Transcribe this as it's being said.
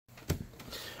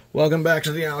Welcome back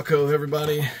to the alcove,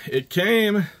 everybody. It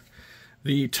came,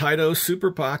 the Taito Super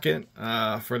Pocket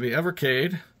for the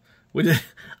Evercade, with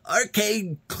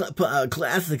arcade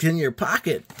classics in your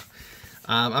pocket.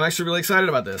 I'm actually really excited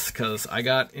about this because I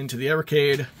got into the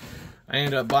Evercade. I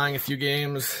ended up buying a few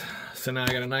games, so now I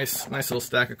got a nice little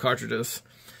stack of cartridges.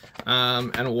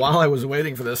 And while I was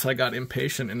waiting for this, I got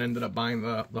impatient and ended up buying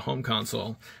the home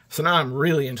console. So now I'm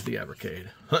really into the Evercade.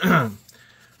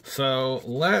 So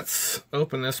let's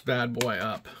open this bad boy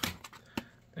up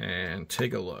and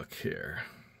take a look here.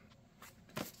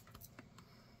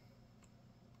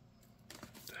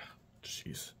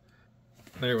 Jeez.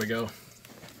 There we go.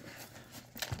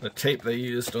 The tape they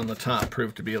used on the top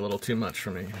proved to be a little too much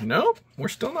for me. Nope, we're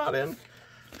still not in.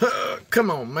 Come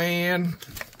on, man.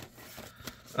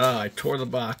 I tore the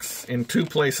box in two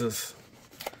places.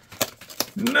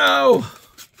 No!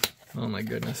 Oh my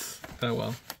goodness. Oh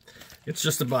well. It's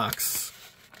just a box.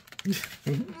 But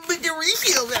the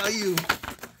resale value!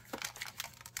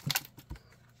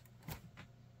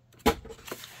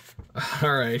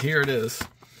 Alright, here it is.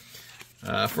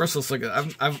 First, let's look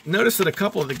at. I've noticed that a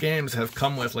couple of the games have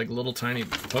come with like little tiny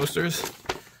posters.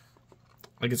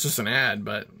 Like it's just an ad,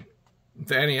 but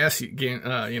the NES game,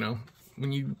 you know,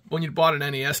 when you bought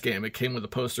an NES game, it came with a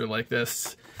poster like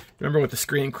this. Remember with the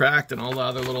screen cracked and all the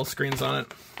other little screens on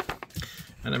it?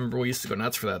 And I remember we used to go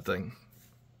nuts for that thing.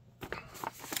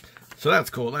 So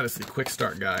that's cool. That is the quick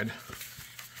start guide.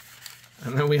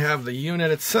 And then we have the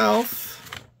unit itself.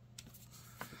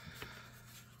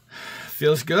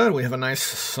 Feels good. We have a nice,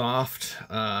 soft,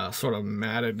 sort of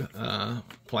matted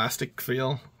plastic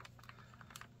feel.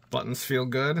 Buttons feel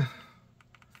good.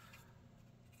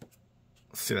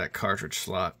 Let's see that cartridge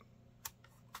slot.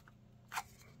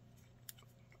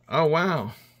 Oh,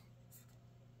 wow.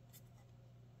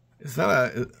 Is that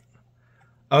a...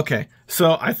 Okay,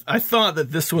 so I thought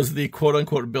that this was the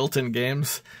quote-unquote built-in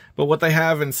games, but what they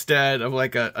have instead of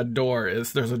like a door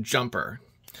is there's a jumper.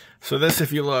 So this,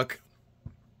 if you look,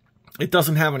 it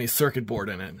doesn't have any circuit board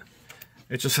in it.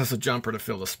 It just has a jumper to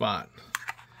fill the spot.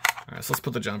 All right, so let's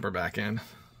put the jumper back in.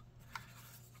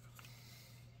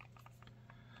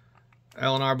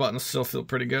 L and R buttons still feel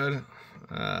pretty good,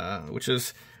 which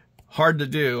is hard to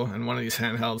do in one of these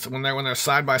handhelds. When they're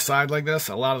side by side like this,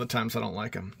 a lot of the times I don't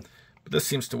like them. But this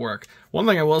seems to work. One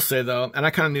thing I will say though, and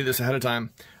I kind of knew this ahead of time,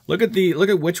 look at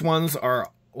which ones are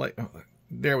like,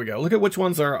 there we go. Look at which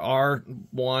ones are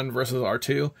R1 versus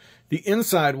R2. The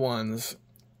inside ones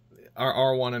are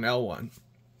R1 and L1.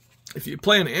 If you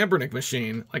play an Ambernick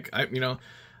machine, like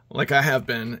I have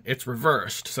been, it's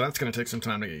reversed. So that's going to take some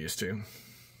time to get used to.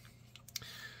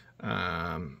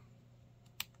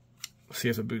 See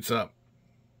if it boots up.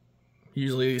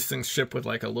 Usually these things ship with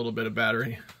like a little bit of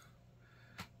battery.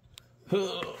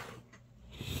 The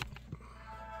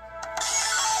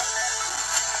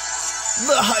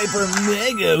Hyper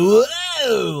Mega.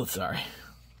 Whoa! Sorry.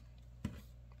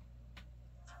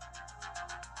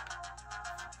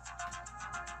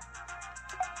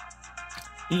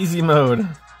 Easy mode.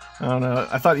 I don't know.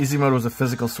 I thought easy mode was a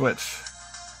physical switch.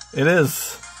 It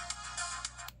is.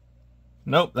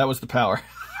 Nope, that was the power.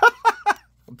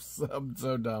 I'm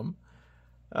so dumb.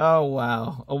 Oh,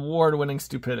 wow. Award-winning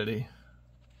stupidity.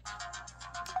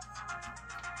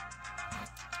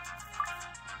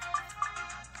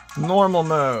 Normal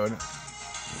mode.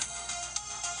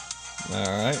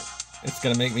 Alright. It's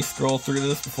going to make me scroll through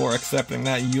this before accepting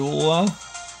that EULA.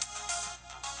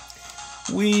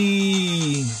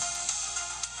 Whee!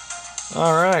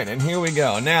 Alright, and here we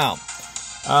go. Now,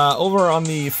 over on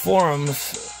the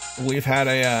forums, we've had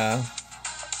a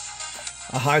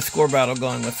high score battle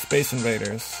going with Space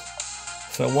Invaders.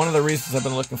 So one of the reasons I've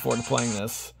been looking forward to playing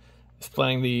this is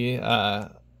playing the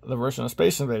version of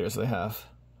Space Invaders they have.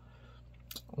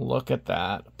 Look at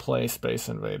that. Play Space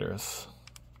Invaders.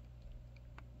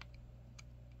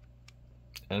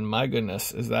 And my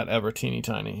goodness, is that ever teeny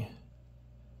tiny.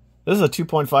 This is a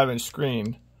 2.5-inch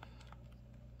screen.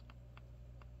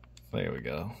 There we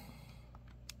go.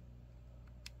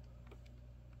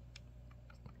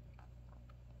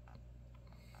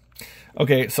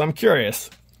 Okay, so I'm curious.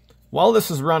 While this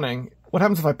is running, what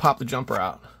happens if I pop the jumper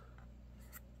out?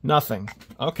 Nothing.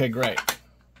 Okay, great.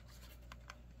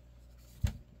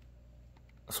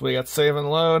 So we got save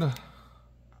and load.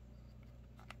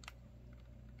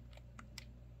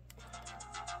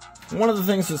 One of the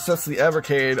things that sets the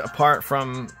Evercade apart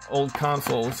from old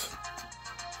consoles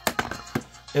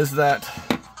is that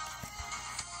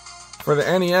for the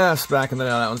NES back in the day,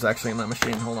 that one's actually in my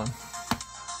machine. Hold on.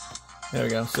 There we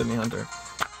go, Sydney Hunter.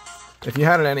 If you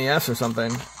had an NES or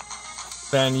something,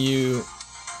 then you...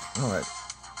 Alright.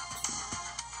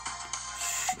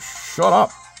 Shut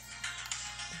up.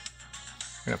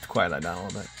 gonna have to quiet that down a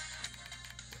little bit.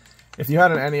 If you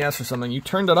had an NES or something, you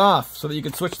turned it off so that you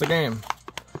could switch the game.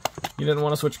 You didn't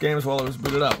want to switch games while it was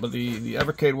booted up, but the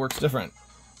Evercade works different.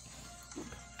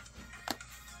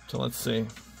 So let's see.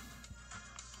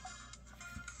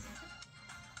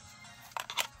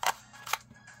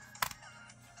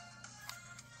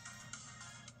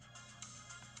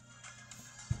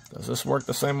 Does this work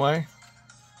the same way?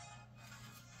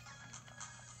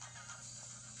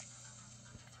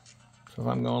 So if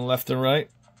I'm going left and right,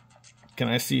 can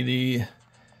I see the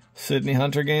Sydney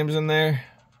Hunter games in there?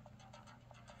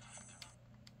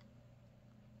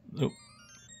 Nope.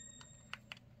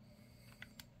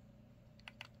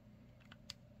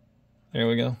 There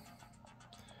we go.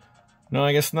 No,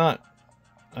 I guess not.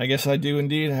 I guess I do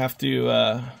indeed have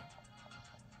to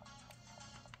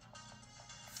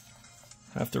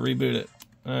reboot it.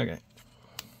 Okay.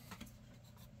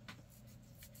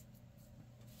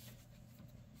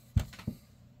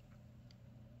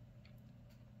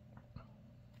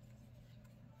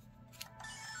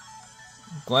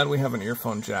 Glad we have an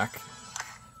earphone jack.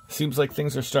 Seems like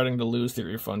things are starting to lose their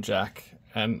earphone jack,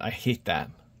 and I hate that.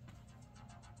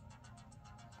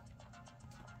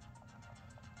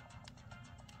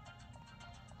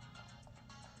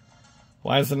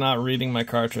 Why is it not reading my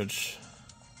cartridge?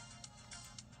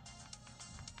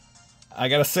 I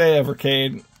gotta say,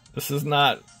 Evercade, this is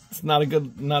not a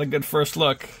good first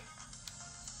look.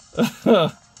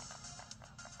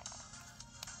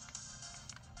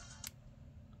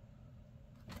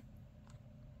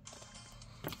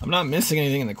 I'm not missing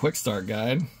anything in the quick start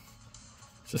guide. It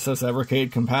just says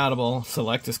Evercade compatible.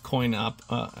 Select this coin up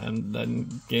and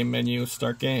then game menu,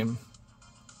 start game.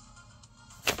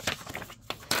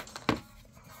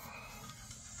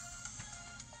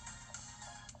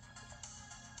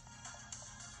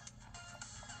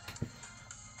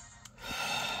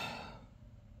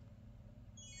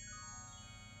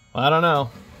 I don't know.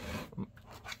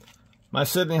 My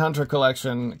Sydney Hunter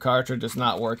collection cartridge is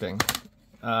not working.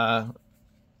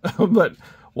 But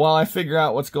while I figure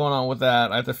out what's going on with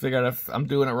that, I have to figure out if I'm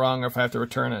doing it wrong or if I have to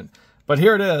return it. But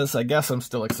here it is. I guess I'm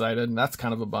still excited, and that's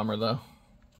kind of a bummer, though.